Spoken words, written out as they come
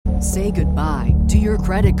Say goodbye to your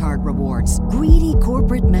credit card rewards. Greedy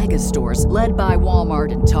corporate mega stores, led by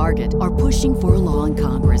Walmart and Target, are pushing for a law in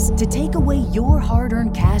Congress to take away your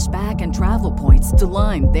hard-earned cash back and travel points to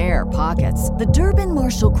line their pockets. The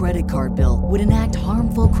Durbin-Marshall credit card bill would enact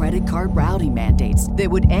harmful credit card routing mandates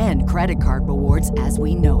that would end credit card rewards as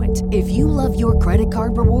we know it. If you love your credit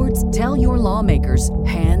card rewards, tell your lawmakers,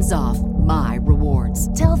 hands off my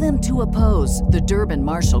rewards. Tell them to oppose the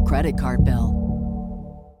Durbin-Marshall credit card bill.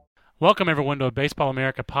 Welcome, everyone, to a Baseball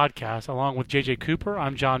America podcast. Along with J.J. Cooper,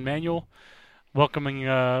 I'm John Manuel, welcoming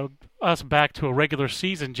us back to a regular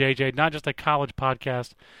season, J.J., not just a college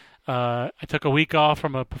podcast. I took a week off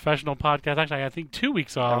from a professional podcast. Actually, I think 2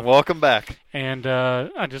 weeks off. And welcome back. And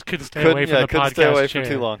I just couldn't stay away from the podcast couldn't stay away chair. for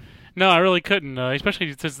too long. No, I really couldn't,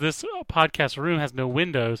 especially since this podcast room has no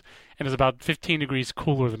windows and is about 15 degrees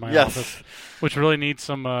cooler than my office, which really needs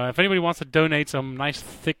some, if anybody wants to donate some nice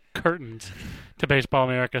thick curtains to Baseball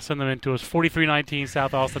America, send them in to us, 4319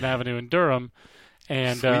 South Austin Avenue in Durham.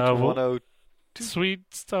 And Suite 102. Suite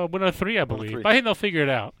 103, I believe. 103. I think they'll figure it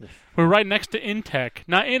out. Yes. We're right next to Intech,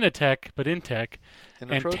 not Initech, but Intech, and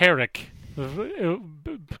Tarek,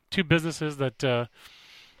 two businesses that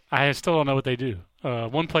I still don't know what they do.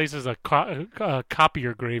 One place is a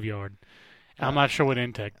copier graveyard. I'm not sure what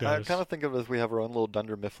Intech does. I kind of think of it as we have our own little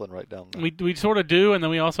Dunder Mifflin right down there. We sort of do, and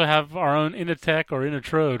then we also have our own Initech or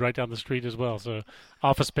Inatrode right down the street as well. So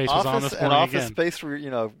Office Space was on this morning Office again. Space,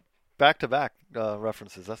 back-to-back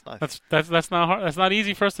references. That's nice. That's not hard. That's not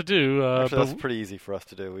easy for us to do. Actually, that's pretty easy for us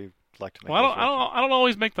to do. We like to make. Well, I don't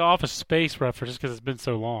always make the Office Space references because it's been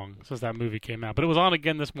so long since that movie came out. But it was on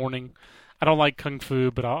again this morning. I don't like Kung Fu,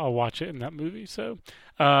 but I'll watch it in that movie. So,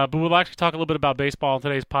 but we'll actually talk a little bit about baseball in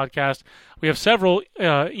today's podcast. We have several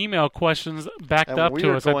email questions backed up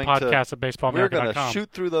to us at podcast@baseballamerica.com. We're going to shoot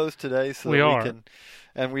through those today, so we can.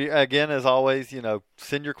 And we, again, as always,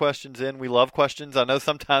 send your questions in. We love questions. I know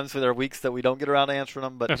sometimes there are weeks that we don't get around to answering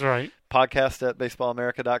them, but that's right.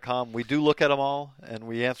 podcast@baseballamerica.com. We do look at them all, and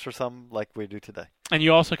we answer some like we do today. And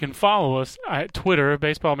you also can follow us at Twitter.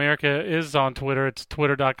 Baseball America is on Twitter. It's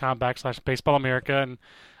twitter.com/baseballamerica. And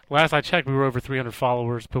last I checked, we were over 300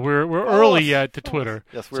 followers, but we're early yet to Twitter.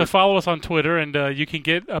 Yes, so follow us on Twitter, and you can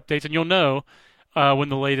get updates, and you'll know when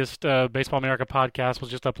the latest Baseball America podcast was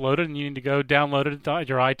just uploaded, and you need to go download it at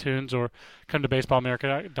your iTunes or come to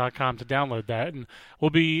baseballamerica.com to download that. And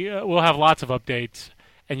we'll have lots of updates,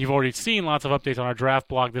 and you've already seen lots of updates on our draft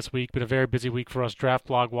blog this week. Been a very busy week for us draft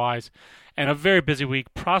blog-wise, and a very busy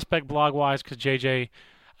week prospect blog-wise because, JJ,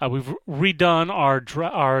 we've redone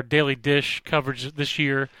our Daily Dish coverage this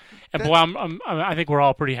year. And boy, I think we're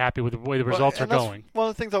all pretty happy with the way the results are going. One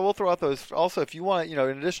of the things I will throw out, though, is also if you want, in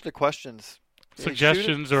addition to questions,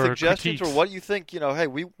 suggestions or critiques, or what you think, hey,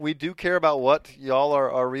 we do care about what y'all,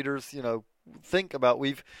 our readers, think about.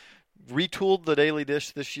 We've retooled the Daily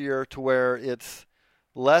Dish this year to where it's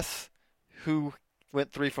less who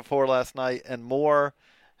went 3 for 4 last night and more,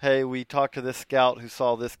 hey, we talked to this scout who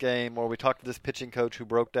saw this game, or we talked to this pitching coach who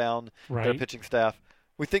broke down their pitching staff.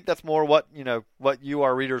 We think that's more what you,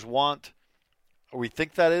 our readers, want. We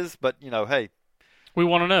think that is, but hey, we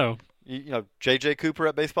want to know. J.J. Cooper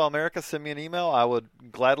at Baseball America, send me an email. I would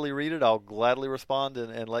gladly read it. I'll gladly respond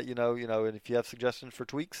and let you know. And if you have suggestions for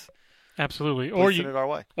tweaks, absolutely, send it our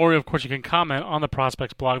way. Or of course, you can comment on the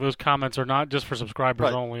Prospects blog. Those comments are not just for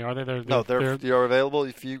subscribers only, are they? They're available.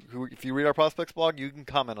 If you read our Prospects blog, you can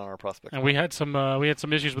comment on our Prospects. And we had some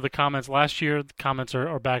issues with the comments last year. The comments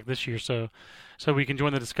are back this year, so we can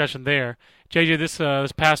join the discussion there. JJ, this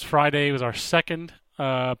past Friday was our second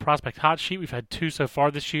Prospect Hot Sheet. We've had 2 so far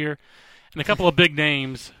this year, and a couple of big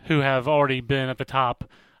names who have already been at the top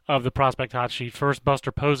of the Prospect Hot Sheet. First,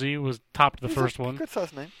 Buster Posey was top to the first one. Good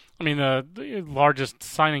size name. I mean, the largest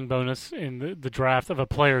signing bonus in the draft of a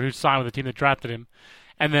player who signed with the team that drafted him.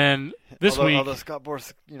 And then this week, although Scott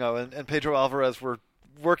Boras, and Pedro Alvarez were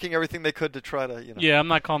working everything they could to try to, Yeah, I'm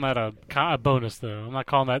not calling that a bonus, though. I'm not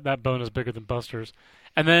calling that bonus bigger than Buster's.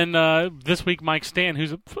 And then this week, Mike Stan,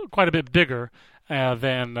 who's quite a bit bigger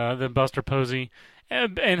than Buster Posey,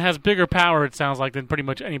 and has bigger power, it sounds like, than pretty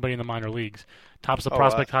much anybody in the minor leagues. Tops the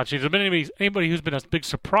Prospect Hot Sheet. Has there been anybody who's been a big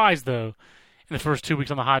surprise, though, in the first 2 weeks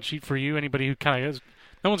on the Hot Sheet for you? Anybody who kind of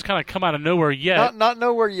no one's kind of come out of nowhere yet. Not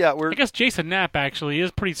nowhere yet. I guess Jason Knapp actually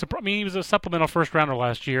is pretty surprised. I mean, he was a supplemental first-rounder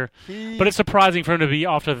last year, but it's surprising for him to be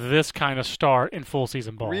off to this kind of start in full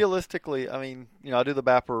season ball. Realistically, I mean, I do the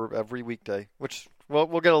BAPR every weekday, which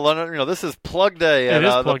we'll get a London. This is plug day at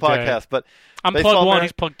the podcast, but I'm plug 1.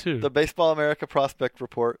 He's plug 2. The Baseball America Prospect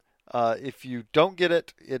Report. If you don't get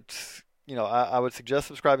it, it's I would suggest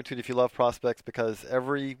subscribing to it if you love prospects, because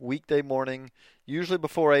every weekday morning usually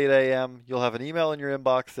before 8 a.m., you'll have an email in your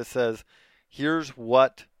inbox that says, here's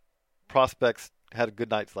what prospects had a good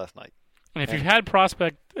nights last night. And if you've had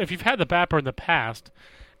the Bapper in the past,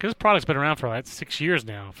 because this product's been around for like 6 years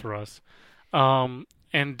now for us,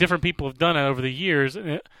 and different people have done it over the years,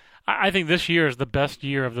 and I think this year is the best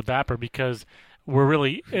year of the Bapper because we're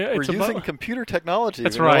really we're using computer technology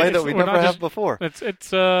that's in right. a way that we never have before.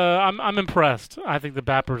 I'm impressed. I think the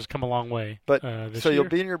Bapper has come a long way. But this so year. you'll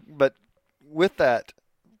be in your. But with that,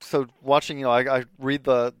 so watching, I read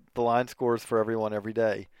the line scores for everyone every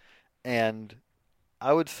day, and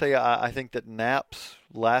I would say I think that Knapp's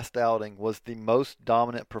last outing was the most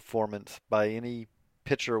dominant performance by any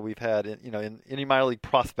pitcher we've had in any minor league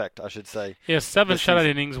prospect, I should say. Yeah, 7 shutout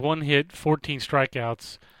innings, 1 hit, 14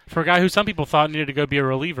 strikeouts for a guy who some people thought needed to go be a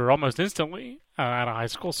reliever almost instantly out of high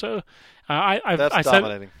school. So that's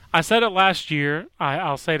dominating. I said it last year.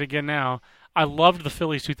 I'll say it again now. I loved the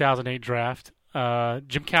Phillies 2008 draft.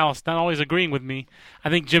 Jim Callis not always agreeing with me. I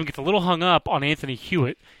think Jim gets a little hung up on Anthony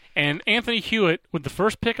Hewitt. And Anthony Hewitt, with the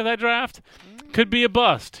first pick of that draft, could be a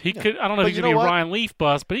bust. He could. I don't know if he's going to be a Ryan Leaf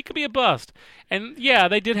bust, but he could be a bust. And yeah,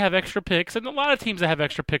 they did have extra picks, and a lot of teams that have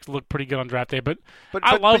extra picks look pretty good on draft day. But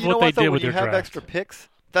I love what they did with their draft. When you have extra picks,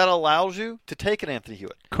 that allows you to take an Anthony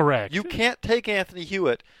Hewitt. Correct. You can't take Anthony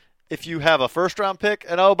Hewitt if you have a first-round pick,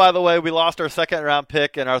 and oh, by the way, we lost our second-round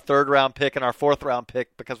pick and our third-round pick and our fourth-round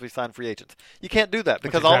pick because we signed free agents. You can't do that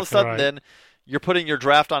because all of a sudden then you're putting your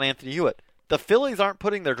draft on Anthony Hewitt. The Phillies aren't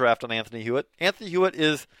putting their draft on Anthony Hewitt. Anthony Hewitt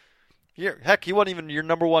is, heck, he wasn't even your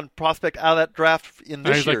number one prospect out of that draft in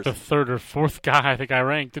this year. He's like the third or fourth guy I think I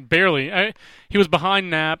ranked, and barely. He was behind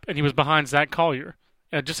Knapp and he was behind Zach Collier,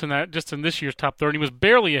 just in this year's top 30. He was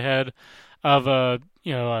barely ahead of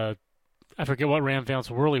I forget what Ram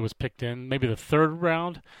Vance Worley was picked in, maybe the third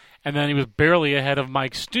round. And then he was barely ahead of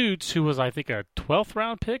Mike Stutes, who was, I think, a 12th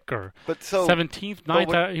round pick or 17th,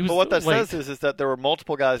 9th. But what that says is that there were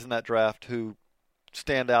multiple guys in that draft who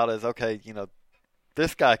stand out as, okay,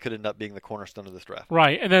 this guy could end up being the cornerstone of this draft.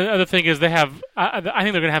 Right. And then the other thing is they have, I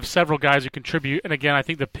think they're going to have several guys who contribute. And again, I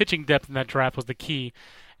think the pitching depth in that draft was the key.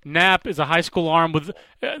 Knapp is a high school arm with,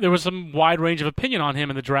 there was some wide range of opinion on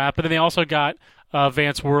him in the draft, but then they also got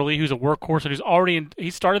Vance Worley, who's a workhorse and who's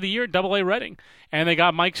he started the year at Double-A Reading. And they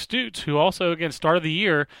got Mike Stutes, who also, again, started the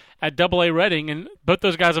year at Double-A Reading. And both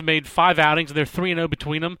those guys have made 5 outings, and they're 3-0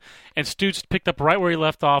 between them. And Stutes picked up right where he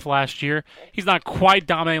left off last year. He's not quite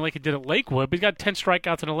dominating like he did at Lakewood, but he's got 10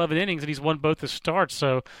 strikeouts in 11 innings, and he's won both his starts.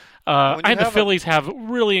 So I think the Phillies have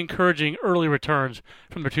really encouraging early returns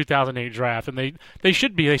from their 2008 draft. And they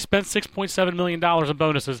should be. They spent $6.7 million in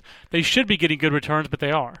bonuses. They should be getting good returns, but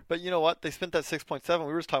they are. But you know what? They spent that 6.7.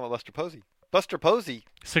 We were just talking about Buster Posey. Buster Posey.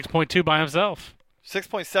 6.2 by himself.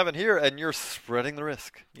 6.7 here, and you're spreading the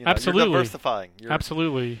risk. Absolutely. You're diversifying.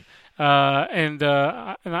 Absolutely. And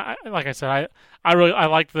like I said, I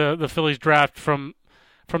liked the Phillies draft from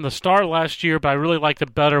the start last year, but I really liked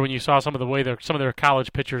it better when you saw some of their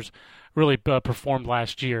college pitchers really performed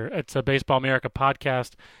last year. It's a Baseball America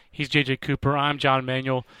podcast. He's J.J. Cooper. I'm John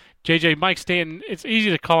Manuel. J.J. Mike Stanton. It's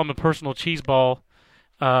easy to call him a personal cheese ball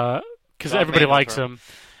because everybody likes him.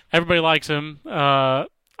 Everybody likes him.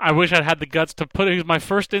 I wish I'd had the guts to put him. My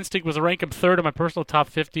first instinct was to rank him third in my personal top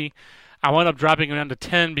 50. I wound up dropping him down to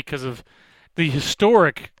 10 because of the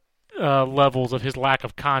historic levels of his lack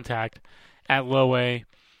of contact at low A.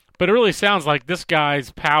 But it really sounds like this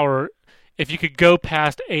guy's power, if you could go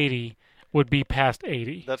past 80, would be past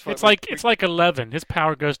 80. It's like 11. His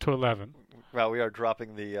power goes to 11. Wow, we are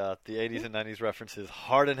dropping the 80s and 90s references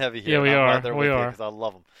hard and heavy here. Yeah, we are. We are because I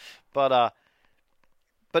love them.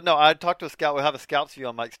 But no, I talked to a scout. We'll have a scout's view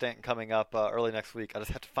on Mike Stanton coming up early next week. I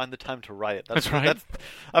just have to find the time to write it. That's right.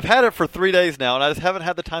 I've had it for 3 days now, and I just haven't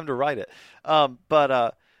had the time to write it.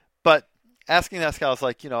 But asking that scout, I was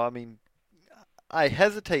like, I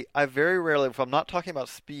hesitate. I very rarely, if I'm not talking about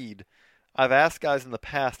speed, I've asked guys in the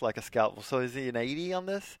past, like a scout, well, so is he an 80 on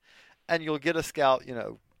this? And you'll get a scout,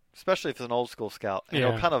 especially if it's an old school scout, and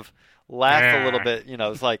he'll kind of laugh a little bit.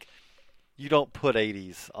 It's like, you don't put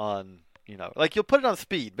 80s on. Like you'll put it on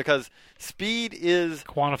speed because speed is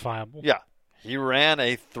quantifiable. Yeah. He ran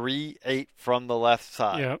a 3.8 from the left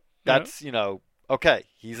side. Yep. That's, okay,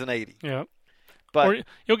 he's an 80. Yeah. But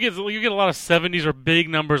you'll get a lot of 70s or big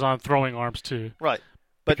numbers on throwing arms too. Right.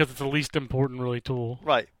 Because it's the least important really tool.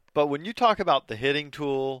 Right. But when you talk about the hitting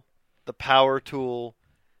tool, the power tool,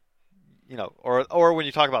 or when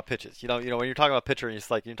you talk about pitches, when you're talking about pitcher and it's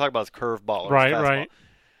like you talk about his curveball or his fastball. Right.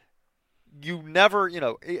 You never,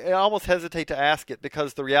 I almost hesitate to ask it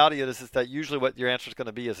because the reality is that usually what your answer is going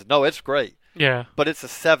to be is, no, it's great. Yeah. But it's a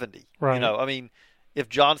 70. Right. If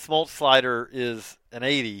John Smolt's slider is an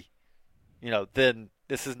 80, then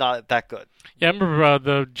this is not that good. Yeah, I remember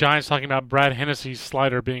the Giants talking about Brad Hennessy's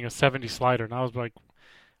slider being a 70 slider, and I was like,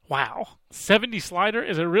 wow, 70 slider?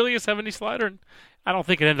 Is it really a 70 slider? And I don't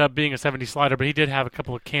think it ended up being a 70 slider, but he did have a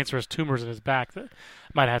couple of cancerous tumors in his back that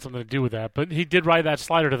might have had something to do with that. But he did ride that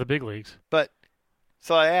slider to the big leagues. But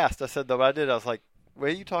so I said, though, I was like, where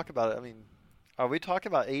you talk about it? I mean, are we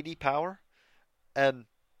talking about 80 power? And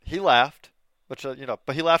he laughed, which,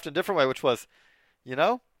 but he laughed in a different way, which was, he's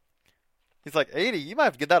like, 80, you might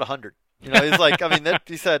have to get that 100. He's like,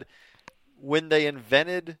 he said, when they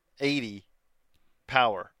invented 80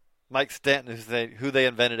 power, Mike Stanton, who they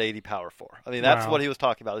invented 80 power for. That's what he was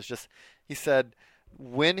talking about. It's just, he said,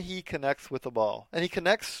 when he connects with the ball, and he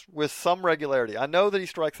connects with some regularity. I know that he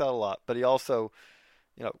strikes out a lot, but he also,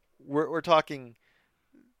 we're talking.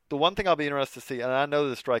 The one thing I'll be interested to see, and I know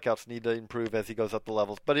the strikeouts need to improve as he goes up the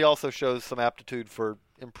levels, but he also shows some aptitude for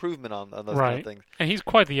improvement on those kind of things. And he's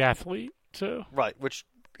quite the athlete, too. Right, which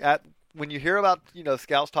when you hear about,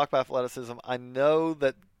 scouts talk about athleticism, I know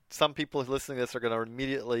that some people listening to this are going to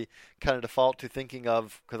immediately kind of default to thinking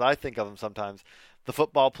of, because I think of him sometimes, the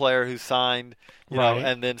football player who signed,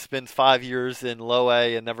 and then spends 5 years in low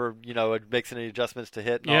A and never, makes any adjustments to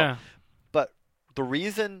hit. And all. But the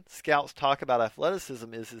reason scouts talk about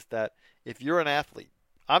athleticism is that if you're an athlete,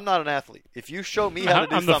 I'm not an athlete. If you show me how to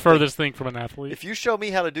do something, I'm the furthest thing from an athlete. If you show me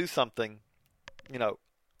how to do something,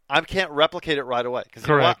 I can't replicate it right away because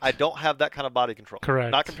I don't have that kind of body control.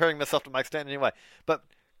 Correct. Not comparing myself to Mike Stanton anyway, but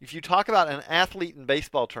if you talk about an athlete in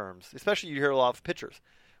baseball terms, especially you hear a lot of pitchers,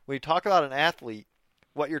 when you talk about an athlete,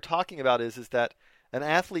 what you're talking about is that an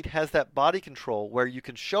athlete has that body control where you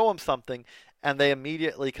can show them something and they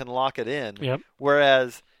immediately can lock it in. Yep.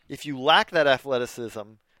 Whereas if you lack that athleticism,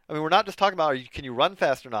 we're not just talking about can you run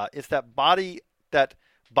fast or not. It's that body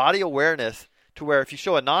awareness to where if you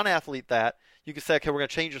show a non-athlete that, you can say, okay, we're going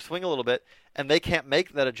to change your swing a little bit, and they can't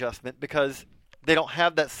make that adjustment because they don't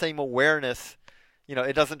have that same awareness.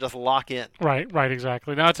 It doesn't just lock in. Right,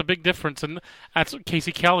 exactly. Now, it's a big difference, and that's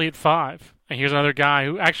Casey Kelly at 5. And here's another guy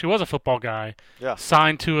who actually was a football guy,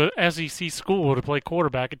 signed to a SEC school to play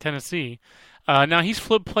quarterback at Tennessee. Now, he's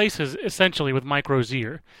flipped places, essentially, with Mike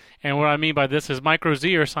Rozier. And what I mean by this is Mike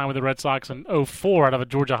Rozier signed with the Red Sox in 2004 out of a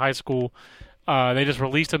Georgia high school. They just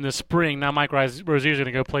released him this spring. Now Mike Rozier is going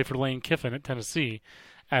to go play for Lane Kiffin at Tennessee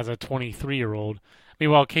as a 23-year-old.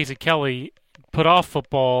 Meanwhile, Casey Kelly put off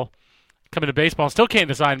football, coming to baseball, still can't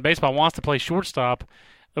decide in baseball, wants to play shortstop.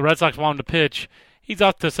 The Red Sox want him to pitch. He's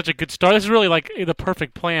off to such a good start. This is really like the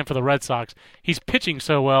perfect plan for the Red Sox. He's pitching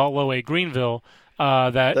so well at low A Greenville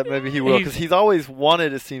that maybe he will, because he's always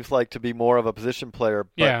wanted, it seems like, to be more of a position player.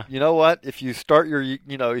 But you know what? If you start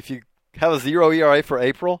if you have a 0 ERA for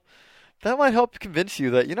April, that might help convince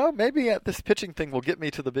you that, maybe this pitching thing will get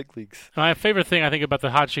me to the big leagues. My favorite thing, I think, about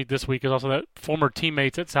the hot sheet this week is also that former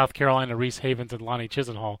teammates at South Carolina, Reese Havens and Lonnie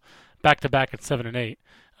Chisenhall, back-to-back at 7 and 8.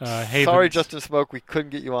 Sorry, Justin Smoke, we couldn't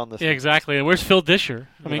get you on this. Yeah, exactly. And where's Phil Disher?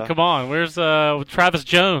 I mean, come on. Where's Travis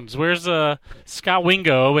Jones? Where's Scott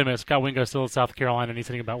Wingo? Oh, wait a minute. Scott Wingo's still at South Carolina, and he's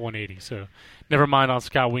hitting about 180. So never mind on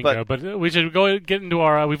Scott Wingo. But we should get into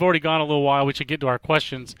our we've already gone a little while. We should get to our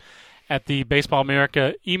questions at the Baseball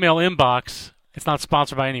America email inbox. It's not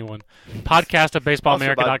sponsored by anyone. Podcast at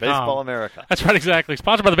baseballamerica.com. Baseball America. That's right, exactly.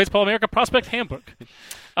 Sponsored by the Baseball America Prospect Handbook.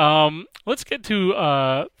 Let's get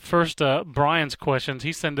to first Brian's questions.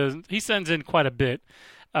 He sends in quite a bit.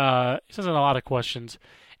 He sends in a lot of questions,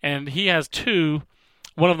 and he has 2.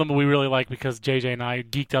 One of them we really like because JJ and I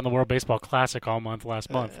geeked on the World Baseball Classic all last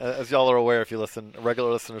month. As y'all are aware, if you listen,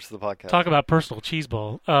 regular listeners to the podcast. Talk about personal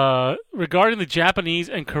cheeseball. Regarding the Japanese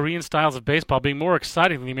and Korean styles of baseball being more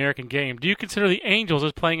exciting than the American game, do you consider the Angels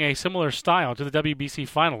as playing a similar style to the WBC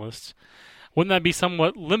finalists? Wouldn't that be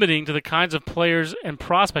somewhat limiting to the kinds of players and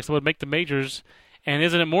prospects that would make the majors? And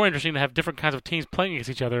isn't it more interesting to have different kinds of teams playing against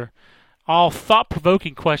each other? All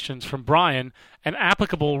thought-provoking questions from Brian, and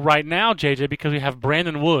applicable right now, JJ, because we have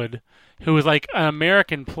Brandon Wood, who is like an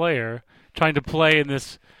American player trying to play in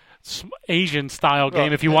this Asian-style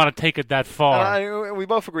game, if you want to take it that far. We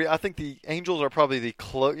both agree. I think the Angels are probably the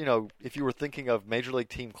if you were thinking of major league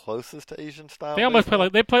team closest to Asian-style. They almost play.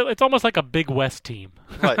 It's almost like a Big West team.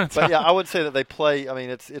 Right, but yeah, I would say that they play. I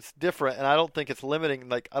mean, it's different, and I don't think it's limiting.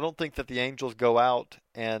 Like, I don't think that the Angels go out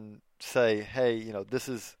and say, "Hey, this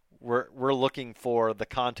is." We're looking for the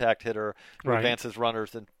contact hitter who advances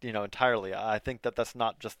runners, and entirely. I think that's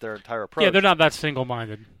not just their entire approach. Yeah, they're not that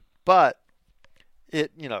single-minded. But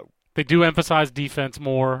they do emphasize defense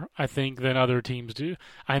more, I think, than other teams do.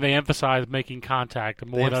 And they emphasize making contact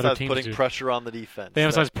more than other teams do. They emphasize putting pressure on the defense. They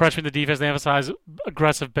emphasize pressuring the defense. They emphasize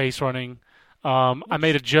aggressive base running. I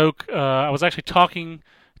made a joke. I was actually talking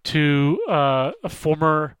to a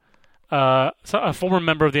former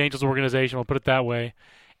member of the Angels organization. We'll put it that way.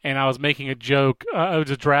 And I was making a joke. It was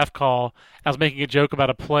a draft call. I was making a joke about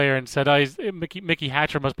a player and said, Mickey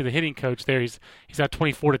Hatcher must be the hitting coach there. He's got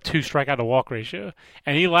 24-2 strikeout to walk ratio.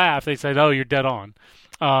 And he laughed. They said, oh, you're dead on.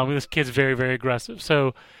 This kid's very, very aggressive.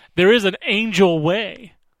 So there is an Angel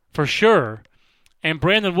way for sure. And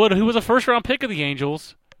Brandon Wood, who was a first-round pick of the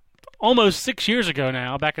Angels almost 6 years ago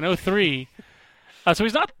now, back in 2003. So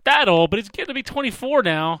he's not that old, but he's getting to be 24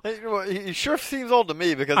 now. He sure seems old to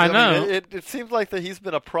me because I know. It seems like that he's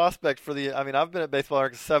been a prospect for the. I mean, I've been at Baseball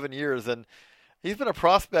America 7 years, and he's been a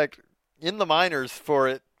prospect in the minors for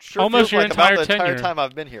it. Sure almost your like entire about the tenure. entire time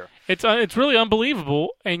I've been here. It's really unbelievable,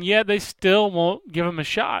 and yet they still won't give him a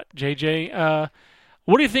shot. JJ,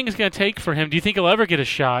 what do you think it's going to take for him? Do you think he'll ever get a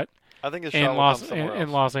shot? I think his in shot will come somewhere else.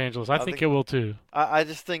 in Los Angeles. I think it will too. I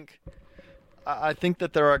just think. I think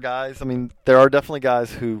that there are guys. I mean, there are definitely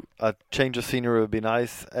guys who a change of scenery would be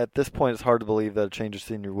nice. At this point, it's hard to believe that a change of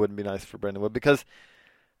scenery wouldn't be nice for Brandon Wood because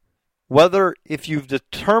if you've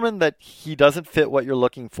determined that he doesn't fit what you're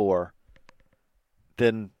looking for,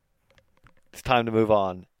 then it's time to move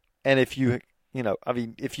on. And if you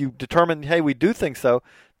determine, hey, we do think so,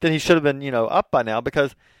 then he should have been, up by now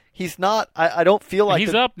because he's not. I don't feel like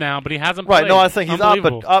he's up now, but he hasn't right. played. No, I think he's up,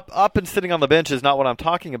 but up and sitting on the bench is not what I'm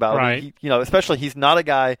talking about. Right. I mean, especially he's not a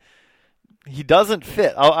guy. He doesn't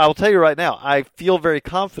fit. I'll tell you right now. I feel very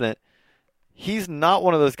confident. He's not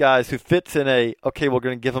one of those guys who fits in okay, we're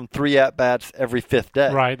going to give him 3 at-bats every 5th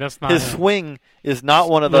day. Right, that's not his him. swing is not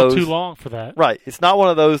one of a little those. Too long for that. Right, it's not one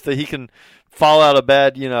of those that he can fall out of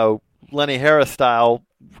bed, Lenny Harris style.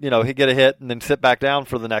 He get a hit and then sit back down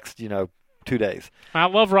for the next, 2 days. I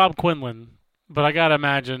love Rob Quinlan, but I got to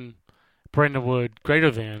imagine Brandon Wood greater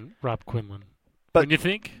than Rob Quinlan. But you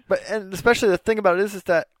think? And especially the thing about it is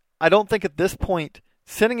that I don't think at this point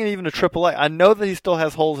sending him even to AAA. I know that he still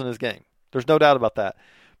has holes in his game. There's no doubt about that.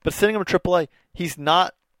 But sending him to AAA, he's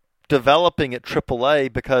not developing at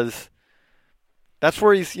AAA because that's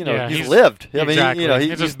where he's lived. I mean, exactly.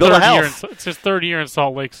 he's built a house. It's his 3rd year in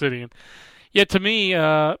Salt Lake City. And yet, to me,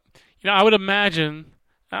 I would imagine.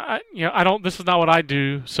 I don't. This is not what I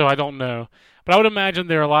do, so I don't know. But I would imagine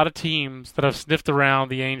there are a lot of teams that have sniffed around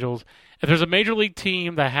the Angels. If there's a major league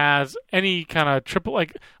team that has any kind of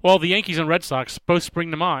the Yankees and Red Sox both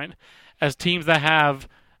spring to mind as teams that have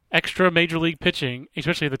extra major league pitching,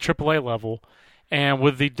 especially at the AAA level, and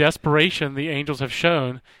with the desperation the Angels have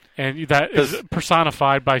shown, and that is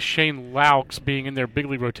personified by Shane Laux being in their big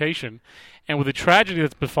league rotation, and with the tragedy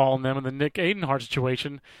that's befallen them in the Nick Adenhart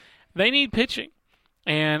situation, they need pitching.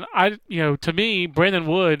 And to me, Brandon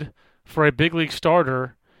Wood for a big league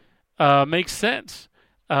starter makes sense.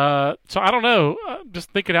 So I don't know. Just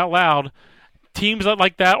thinking out loud, teams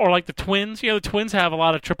like that, or like the Twins. The Twins have a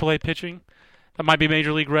lot of AAA pitching that might be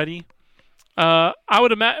major league ready. I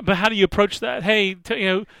would imagine, but how do you approach that? Hey,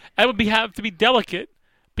 that would have to be delicate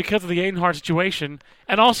because of the Adenhart situation,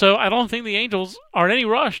 and also I don't think the Angels are in any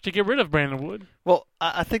rush to get rid of Brandon Wood. Well,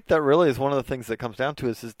 I think that really is one of the things that comes down to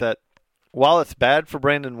is that. While it's bad for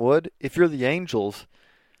Brandon Wood, if you're the Angels,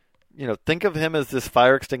 think of him as this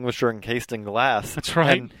fire extinguisher encased in glass. That's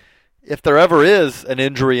right. And if there ever is an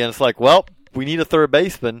injury and it's like, well, we need a third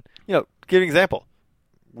baseman, give you an example.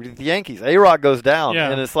 With the Yankees, A-Rod goes down,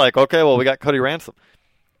 and it's like, okay, well, we got Cody Ransom.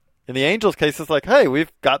 In the Angels' case, it's like, hey,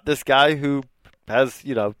 we've got this guy who has,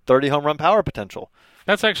 30 home run power potential.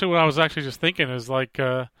 That's actually what I was actually just thinking is like,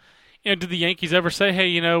 did the Yankees ever say,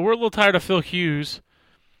 hey, we're a little tired of Phil Hughes.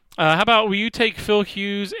 How about will you take Phil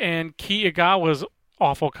Hughes and Ki Igawa's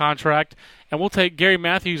awful contract, and we'll take Gary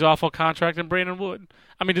Matthews' awful contract and Brandon Wood?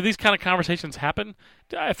 I mean, do these kind of conversations happen?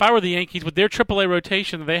 If I were the Yankees, with their AAA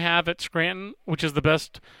rotation that they have at Scranton, which is the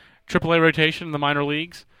best AAA rotation in the minor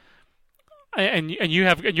leagues, and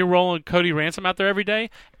you're rolling Cody Ransom out there every day,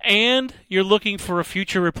 and you're looking for a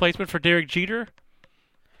future replacement for Derek Jeter,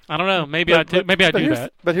 I don't know. Maybe I do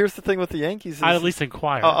that. But here's the thing with the Yankees. I'd at least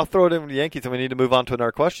inquire. I'll throw it in with the Yankees, and we need to move on to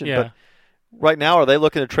another question. Yeah. But right now, are they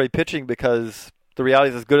looking to trade pitching because the reality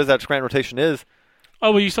is, as good as that Scranton rotation is,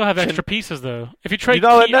 oh, well, you still have extra pieces, though. If you trade,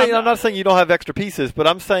 I'm not saying you don't have extra pieces, but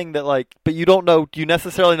I'm saying that but you don't know. Do you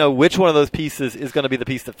necessarily know which one of those pieces is going to be the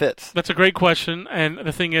piece that fits? That's a great question, and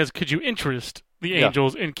the thing is, could you interest the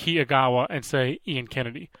Angels in Ki Igawa and say Ian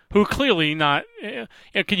Kennedy, who clearly not?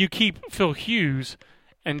 Can you keep Phil Hughes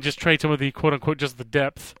and just trade some of the quote unquote just the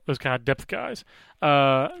depth, those kind of depth guys?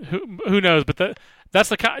 Who knows? But that's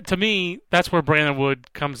to me, that's where Brandon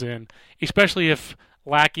Wood comes in, especially if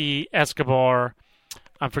Lackey, Escobar.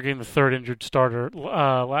 I'm forgetting the third injured starter.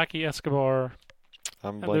 Lackey, Escobar.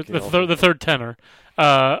 I'm blanking. The third tenor.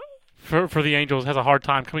 for the Angels has a hard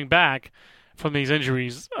time coming back from these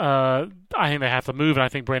injuries. I think they have to move, and I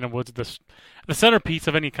think Brandon Wood's the centerpiece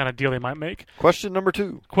of any kind of deal they might make. Question number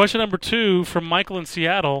 2. Question number 2 from Michael in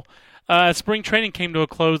Seattle. As spring training came to a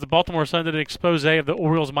close, the Baltimore Sun did an expose of the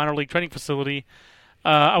Orioles minor league training facility.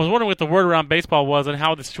 I was wondering what the word around baseball was and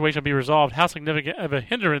how the situation will be resolved. How significant of a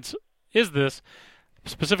hindrance is this,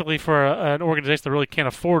 specifically for an organization that really can't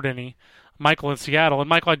afford any? Michael in Seattle. And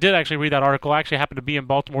Michael, I did actually read that article. I actually happened to be in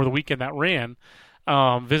Baltimore the weekend that ran,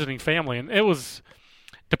 visiting family, and it was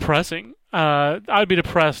depressing. I'd be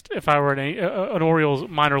depressed if I were an Orioles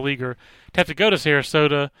minor leaguer to have to go to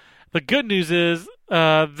Sarasota. The good news is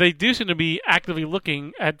they do seem to be actively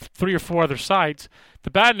looking at 3 or 4 other sites. The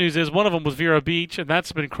bad news is one of them was Vero Beach, and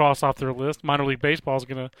that's been crossed off their list. Minor League Baseball is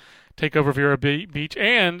going to take over Vero Beach.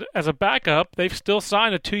 And as a backup, they've still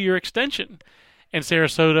signed a 2-year extension in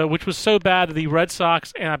Sarasota, which was so bad that the Red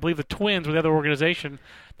Sox and I believe the Twins were the other organization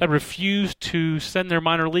that refused to send their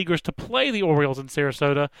minor leaguers to play the Orioles in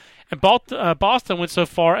Sarasota. And Boston went so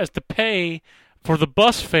far as to pay for the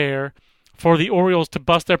bus fare for the Orioles to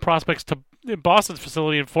bus their prospects to Boston's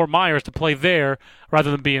facility in Fort Myers to play there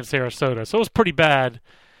rather than be in Sarasota. So it was pretty bad.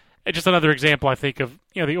 It's just another example, I think, of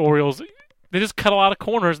the Orioles. They just cut a lot of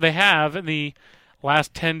corners. They have in the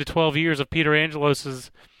last 10 to 12 years of Peter Angelos's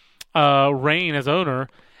reign as owner.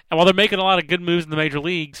 And while they're making a lot of good moves in the major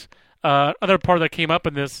leagues, another part that came up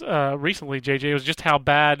in this recently, JJ, was just how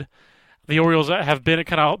bad the Orioles have been at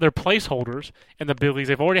kind of their placeholders in the big leagues.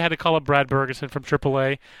 They've already had to call up Brad Bergeson from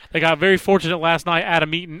AAA. They got very fortunate last night.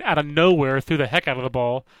 Adam Eaton, out of nowhere, threw the heck out of the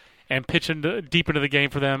ball and pitched deep into the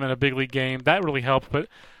game for them in a big league game. That really helped, but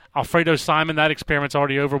Alfredo Simon, that experiment's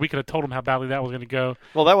already over. We could have told him how badly that was going to go.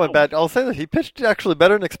 Well, that went bad. I'll say that he pitched actually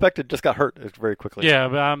better than expected, just got hurt very quickly. Yeah,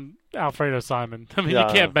 but Alfredo Simon. I mean, you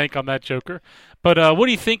can't bank on that joker. But what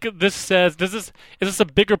do you think this says? Is this a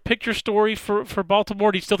bigger picture story for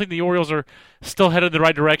Baltimore? Do you still think the Orioles are still headed in the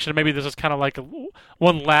right direction? Maybe this is kind of like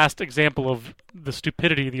one last example of the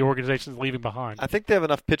stupidity the organization is leaving behind. I think they have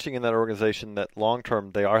enough pitching in that organization that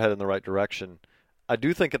long-term they are headed in the right direction. I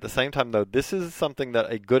do think at the same time, though, this is something that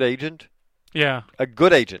a good agent, now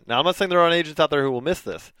I'm not saying there aren't agents out there who will miss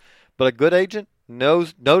this, but a good agent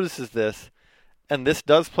notices this, and this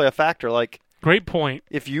does play a factor. Like, great point.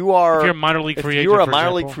 If you're a minor league free agent, you're a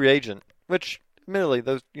minor league free agent, which admittedly,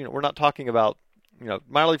 those we're not talking about.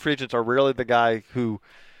 Minor league free agents are rarely the guy who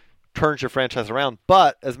turns your franchise around.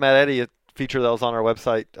 But as Matt Eddy, a feature that was on our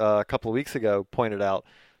website a couple of weeks ago, pointed out,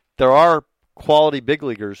 there are quality big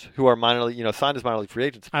leaguers who are signed as minor league free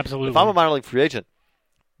agents. Absolutely. If I'm a minor league free agent,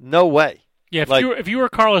 no way. Yeah, if you were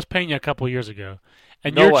Carlos Pena a couple of years ago,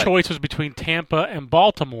 and your choice was between Tampa and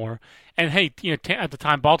Baltimore, and hey, at the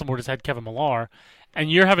time Baltimore just had Kevin Millar,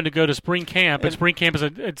 and you're having to go to spring camp, and spring camp is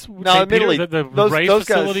admittedly, the those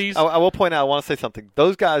facilities. Guys, I will point out. I want to say something.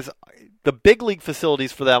 Those guys, the big league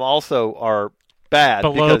facilities for them also are bad,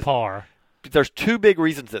 below par. There's 2 big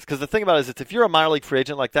reasons this. Because the thing about it is, if you're a minor league free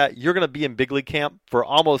agent like that, you're going to be in big league camp for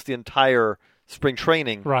almost the entire spring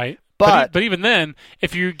training. Right. But even then,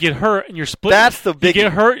 if you get hurt and you're split, that's the big. You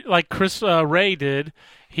get hurt like Chris Ray did.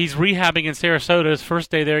 He's rehabbing in Sarasota. His first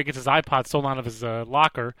day there, he gets his iPod stolen out of his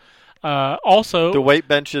locker. Also, the weight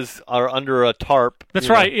benches are under a tarp. That's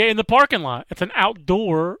right. Yeah, in the parking lot. It's an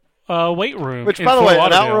outdoor weight room. Which, by the way,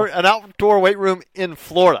 an outdoor weight room in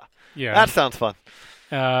Florida. Yeah, that sounds fun.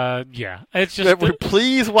 Yeah, it's just.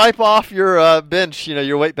 Please wipe off your bench,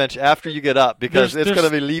 your weight bench after you get up, because it's going to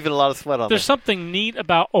be leaving a lot of sweat on. There's something neat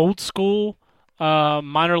about old school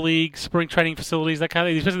minor league spring training facilities, that kind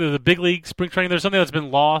of, especially the big league spring training. There's something that's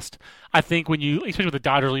been lost, I think, especially with the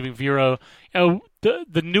Dodgers leaving Vero.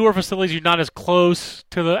 The newer facilities, you're not as close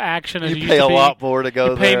to the action as you used to be. You pay a lot more to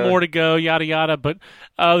go there. You pay more to go, yada yada. But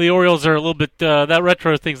the Orioles are a little bit. That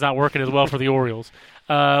retro thing's not working as well for the Orioles.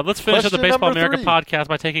 Let's finish up the Baseball America podcast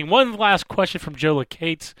by taking one last question from Joe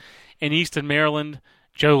LeCates in Easton, Maryland.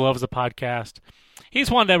 Joe loves the podcast.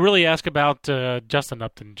 He's wanted to really ask about Justin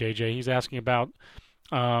Upton, JJ. He's asking about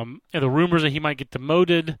the rumors that he might get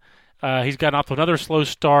demoted. He's gotten off to another slow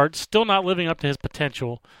start, still not living up to his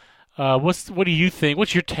potential. What do you think?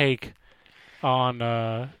 What's your take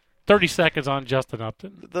on 30 seconds on Justin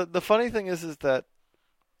Upton? The funny thing is that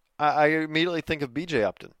I immediately think of B.J.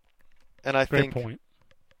 Upton. And I think, point.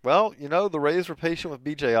 Well, the Rays were patient with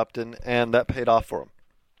B.J. Upton, and that paid off for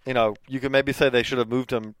him. You could maybe say they should have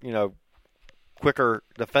moved him, quicker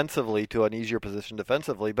defensively to an easier position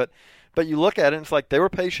defensively. But you look at it, and it's like they were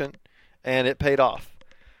patient, and it paid off.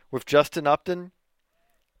 With Justin Upton,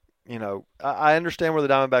 I understand where the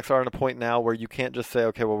Diamondbacks are at a point now where you can't just say,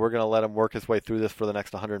 okay, well, we're going to let him work his way through this for the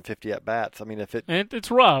next 150 at bats. I mean,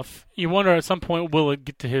 it's rough. You wonder at some point will it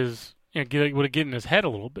get to his, would it get in his head a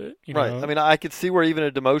little bit? Right. I mean, I could see where even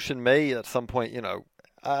a demotion may at some point.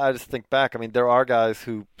 I just think back. I mean, there are guys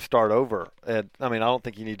who start over, and I mean, I don't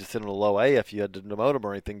think you need to send them to low A if you had to demote them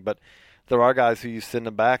or anything, but there are guys who you send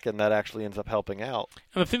them back, and that actually ends up helping out.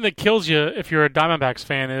 And the thing that kills you if you're a Diamondbacks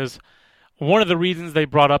fan is one of the reasons they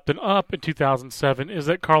brought Upton up in 2007 is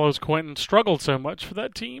that Carlos Quentin struggled so much for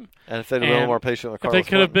that team. And if they'd been a little more patient with Carlos Quentin. If they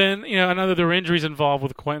could have been, I know there were injuries involved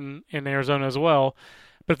with Quentin in Arizona as well,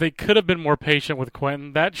 but if they could have been more patient with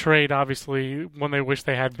Quentin, that trade obviously one they wish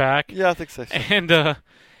they had back. Yeah, I think so.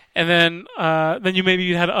 And then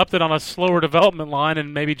you had Upton on a slower development line,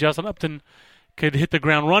 and maybe Justin Upton could hit the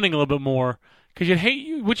ground running a little bit more. Because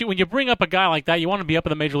when you bring up a guy like that, you want to be up in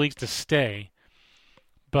the major leagues to stay.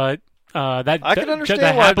 But I can understand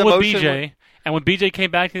that why happened with demotion BJ. And when BJ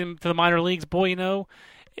came back to the minor leagues, boy,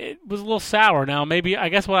 it was a little sour. Now, maybe I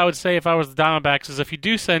guess what I would say if I was the Diamondbacks is if you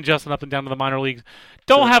do send Justin Upton down to the minor leagues,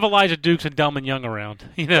 don't have Elijah Dukes and Delman Young around.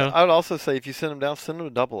 I would also say if you send him down, send him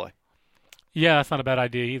to Double-A. Yeah, that's not a bad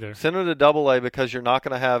idea either. Send him to Double-A because you're not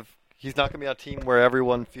going to have. He's not going to be on a team where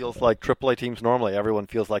everyone feels like AAA teams normally. Everyone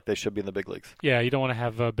feels like they should be in the big leagues. Yeah, you don't want to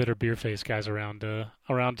have bitter beer face guys around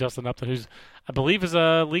Justin Upton, who's I believe is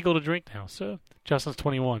legal to drink now. So Justin's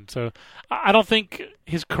 21. So I don't think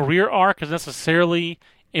his career arc is necessarily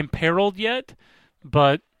imperiled yet,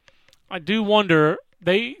 but I do wonder.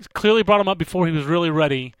 They clearly brought him up before he was really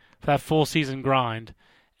ready for that full season grind.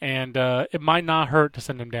 And it might not hurt to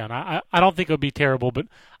send him down. I don't think it would be terrible, but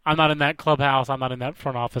I'm not in that clubhouse. I'm not in that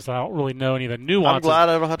front office. I don't really know any of the nuances. I'm glad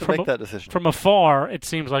I don't have to make that decision. From afar, it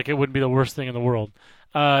seems like it wouldn't be the worst thing in the world.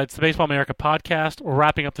 It's the Baseball America podcast. We're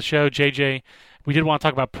wrapping up the show. JJ, we did want to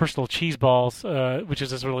talk about personal cheese balls, which is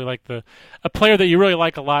just really like a player that you really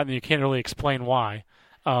like a lot and you can't really explain why.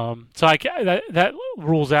 So that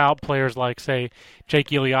rules out players like, say, Jake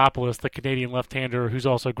Iliopoulos, the Canadian left-hander who's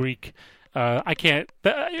also Greek. I can't.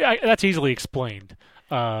 That's easily explained.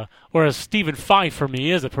 Whereas Stephen Fife for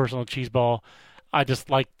me is a personal cheeseball. I just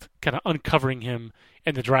liked kind of uncovering him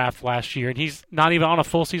in the draft last year, and he's not even on a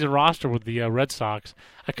full season roster with the Red Sox.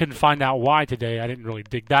 I couldn't find out why today. I didn't really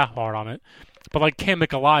dig that hard on it. But like Cam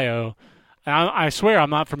Micolayo, I swear I'm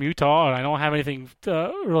not from Utah, and I don't have anything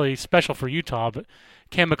really special for Utah. But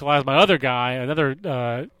Cam Micolayo is my other guy,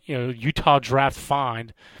 another Utah draft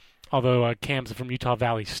find. Although Cam's from Utah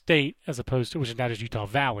Valley State, which is now just Utah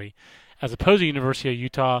Valley, as opposed to University of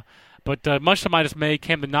Utah. But much to my dismay,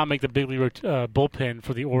 Cam did not make the big league bullpen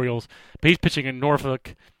for the Orioles. But he's pitching in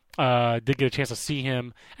Norfolk. Did get a chance to see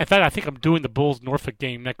him. In fact, I think I'm doing the Bulls Norfolk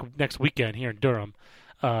game next weekend here in Durham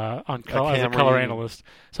as a color analyst.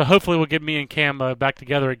 So hopefully we'll get me and Cam back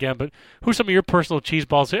together again. But who's some of your personal cheese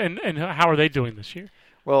balls, and how are they doing this year?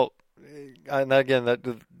 Well, and again,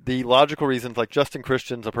 the logical reasons, like Justin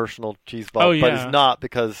Christian's a personal cheese ball, but he's not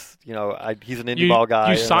because he's an indie ball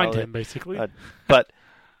guy. You signed him basically. But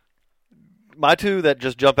my two that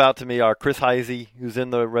just jump out to me are Chris Heisey, who's in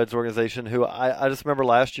the Reds organization, who I just remember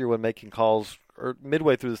last year when making calls or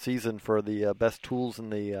midway through the season for the best tools in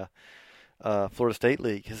the Florida State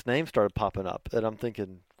League, his name started popping up, and I'm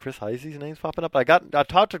thinking, Chris Heisey's name's popping up. I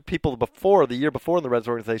talked to people the year before in the Reds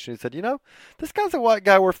organization who said, this guy's a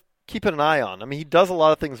guy worth keeping an eye on. I mean, he does a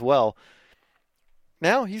lot of things well.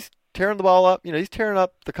 Now he's tearing the ball up. He's tearing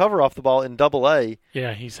up the cover off the ball in Double-A.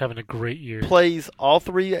 Yeah, he's having a great year. Plays all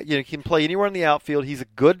three. He can play anywhere in the outfield. He's a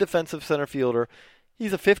good defensive center fielder.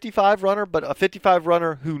 He's a 55 runner, but a 55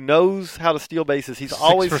 runner who knows how to steal bases. He's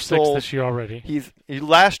always 6 for 6 this year already.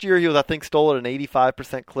 Last year he was, I think, stole at an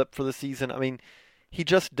 85% clip for the season. I mean, he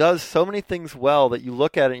just does so many things well that you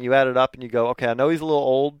look at it and you add it up and you go, okay, I know he's a little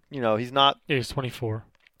old. He's not. Yeah, he's 24.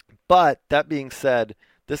 But that being said,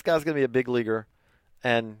 this guy's going to be a big leaguer,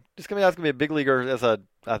 and this guy's going to be a big leaguer as I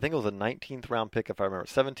think it was a 19th round pick if I remember,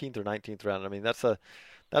 17th or 19th round. I mean, that's a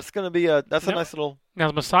nice little. Now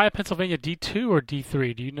is Messiah, Pennsylvania D2 or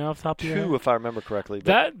D3? Do you know off the top of your head? 2, if I remember correctly.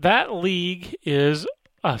 That league is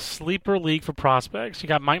a sleeper league for prospects. You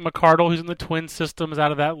got Mike McCardle, who's in the Twin system, is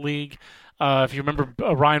out of that league. If you remember,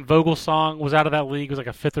 Ryan Vogelsong was out of that league. He was like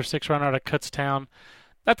a 5th or 6th runner out of Kutztown.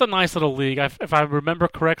 That's a nice little league. If I remember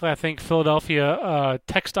correctly, I think Philadelphia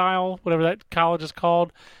Textile, whatever that college is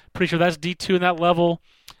called, pretty sure that's D2 in that level.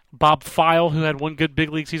 Bob File, who had one good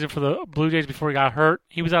big league season for the Blue Jays before he got hurt,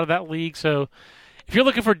 he was out of that league. So if you're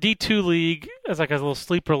looking for a D2 league as like a little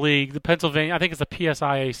sleeper league, the Pennsylvania, I think it's the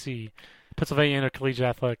PSIAC, Pennsylvania Intercollegiate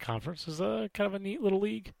Athletic Conference, is kind of a neat little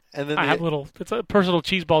league. And then it's a personal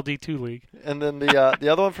cheeseball D2 league. And then the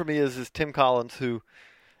other one for me is Tim Collins, who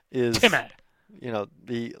is Timmy.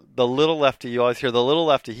 The little lefty. You always hear the little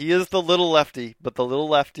lefty. He is the little lefty, but the little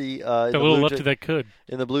lefty. The little lefty that could.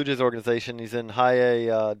 In the Blue Jays organization, he's in High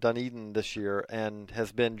A Dunedin this year and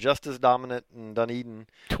has been just as dominant in Dunedin.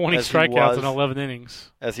 20 strikeouts in 11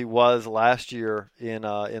 innings. As he was last year in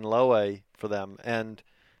Low A for them. And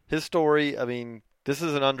his story, I mean, this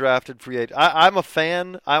is an undrafted free agent. I'm a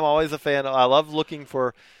fan. I'm always a fan. I love looking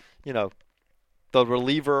for, the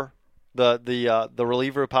reliever. The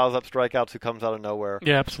reliever who piles up strikeouts who comes out of nowhere.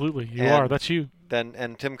 Yeah, absolutely. You are. That's you.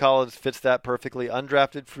 And Tim Collins fits that perfectly.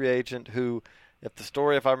 Undrafted free agent who,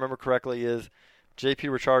 if I remember correctly, is J.P.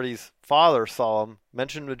 Ricciardi's father saw him,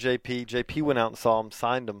 mentioned him to J.P. J.P. went out and saw him,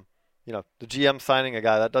 signed him. The GM signing a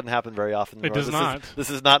guy, that doesn't happen very often. It does not. This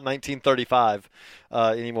is not 1935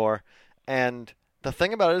 anymore. And the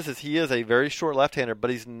thing about it is he is a very short left-hander, but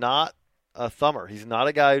he's not a thumber. He's not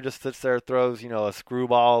a guy who just sits there, throws, a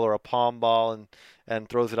screwball or a palm ball and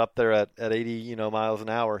throws it up there at 80, miles an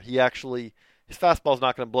hour. His fastball's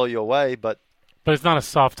not going to blow you away, but it's not a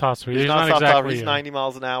soft tosser. He's not a soft tosser. He's 90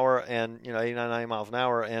 miles an hour and, 89, 90 miles an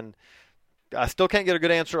hour. And I still can't get a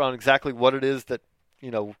good answer on exactly what it is that,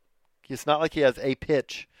 it's not like he has a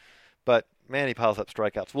pitch, but man, he piles up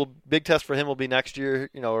strikeouts. Well, big test for him will be next year,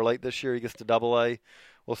 or late this year. He gets to Double-A.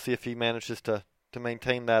 We'll see if he manages to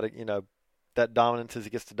maintain that, that dominance as he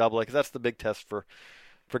gets to Double-A, because that's the big test for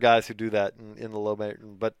guys who do that in the low major.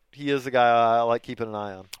 But he is a guy I like keeping an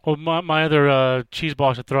eye on. Well, my other cheese ball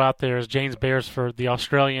I should throw out there is James Beresford, the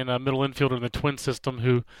Australian middle infielder in the Twin system,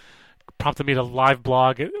 who prompted me to live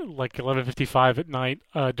blog at like 11:55 at night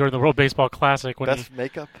during the World Baseball Classic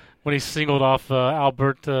when he singled off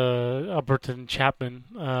Albertine Chapman.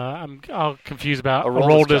 I'm all confused about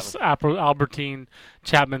Aroldis Albertine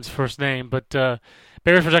Chapman's first name, but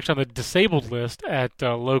Beresford's actually on the disabled list at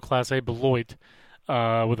low Class A Beloit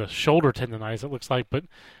with a shoulder tendonitis, it looks like. But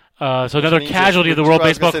so another casualty of the World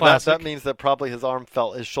Baseball Classic. That means that probably his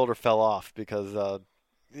shoulder fell off because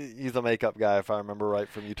he's a makeup guy, if I remember right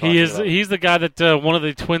from you talking about. He's the guy that one of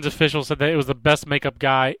the Twins officials said that it was the best makeup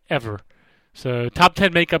guy ever. So top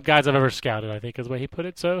 10 makeup guys I've ever scouted, I think is the way he put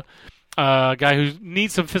it. So a guy who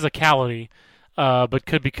needs some physicality, but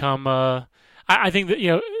could become. I think that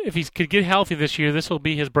if he could get healthy this year, this will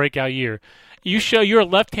be his breakout year. You're a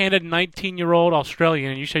left-handed 19-year-old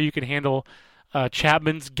Australian, and you show you can handle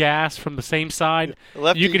Chapman's gas from the same side.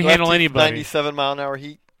 You can handle anybody. 97-mile-an-hour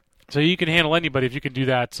heat. So you can handle anybody if you can do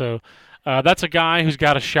that. So that's a guy who's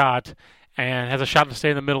got a shot and has a shot to stay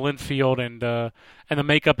in the middle infield, and the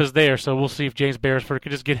makeup is there. So we'll see if James Beresford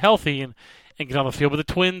could just get healthy and get on the field. But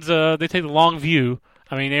the Twins, they take the long view.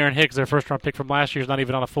 I mean, Aaron Hicks, their first-round pick from last year, is not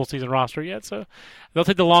even on a full-season roster yet. So they'll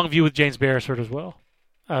take the long view with James Beresford as well.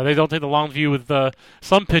 They don't take the long view with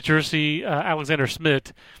some pitchers, see Alexander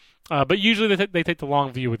Smith. But usually they take the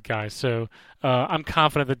long view with guys. So I'm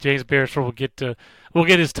confident that James Beresford will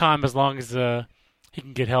get his time as long as he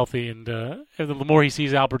can get healthy. And the more he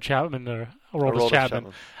sees Albert Chapman or Aroldis Chapman,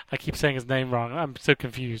 I keep saying his name wrong. I'm so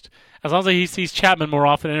confused. As long as he sees Chapman more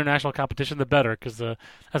often in international competition, the better, because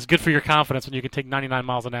that's good for your confidence when you can take 99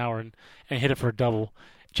 miles an hour and hit it for a double.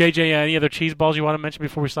 JJ, any other cheese balls you want to mention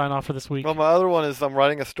before we sign off for this week? Well, my other one is I'm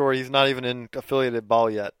writing a story. He's not even in affiliated ball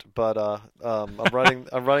yet, but I'm writing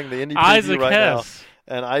the Indy preview right now.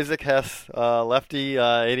 And Isaac Hess, lefty,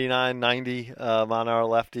 89, 90 mile-an-hour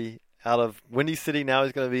lefty, out of Windy City. Now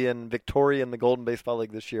he's going to be in Victoria in the Golden Baseball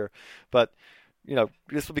League this year. But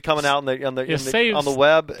this will be coming out on the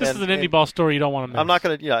web. This is an indie ball story you don't want to miss. I'm not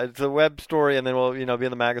going to. It's a web story, and then we'll be in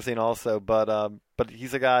the magazine also. But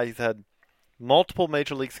he's a guy. He's had multiple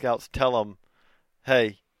major league scouts tell him,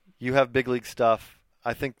 "Hey, you have big league stuff.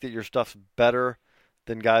 I think that your stuff's better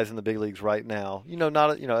than guys in the big leagues right now.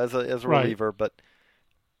 Not as a reliever, but."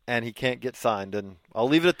 And he can't get signed. And I'll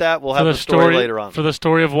leave it at that. We'll have the story later on. For the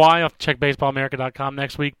story of why, I'll check baseballamerica.com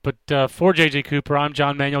next week. But for JJ Cooper, I'm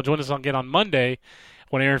John Manuel. Join us again on Monday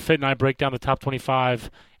when Aaron Fitt and I break down the top 25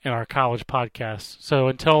 in our college podcast. So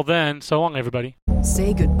until then, so long, everybody.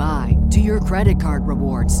 Say goodbye to your credit card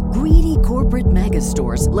rewards. Greedy corporate mega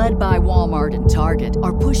stores, led by Walmart and Target,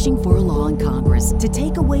 are pushing for a law in Congress to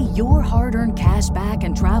take away your hard-earned cash back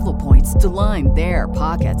and travel points to line their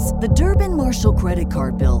pockets. The Durbin-Marshall credit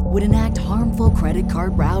card bill would enact harmful credit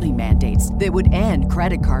card routing mandates that would end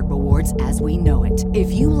credit card rewards as we know it.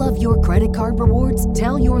 If you love your credit card rewards,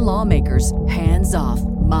 tell your lawmakers, hands off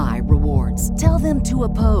my rewards. Tell them to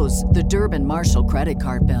oppose the Durbin-Marshall credit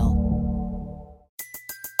card bill.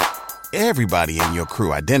 Everybody in your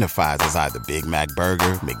crew identifies as either Big Mac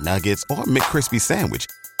Burger, McNuggets, or McCrispy Sandwich.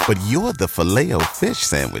 But you're the Filet-O-Fish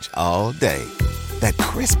Sandwich all day. That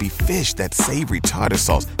crispy fish, that savory tartar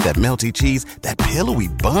sauce, that melty cheese, that pillowy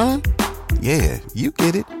bun. Yeah, you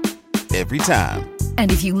get it. Every time.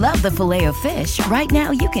 And if you love the Filet-O-Fish, right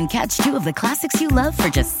now you can catch 2 of the classics you love for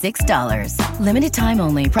just $6. Limited time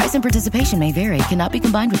only. Price and participation may vary. Cannot be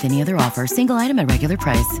combined with any other offer. Single item at regular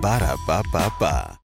price. Ba-da-ba-ba-ba.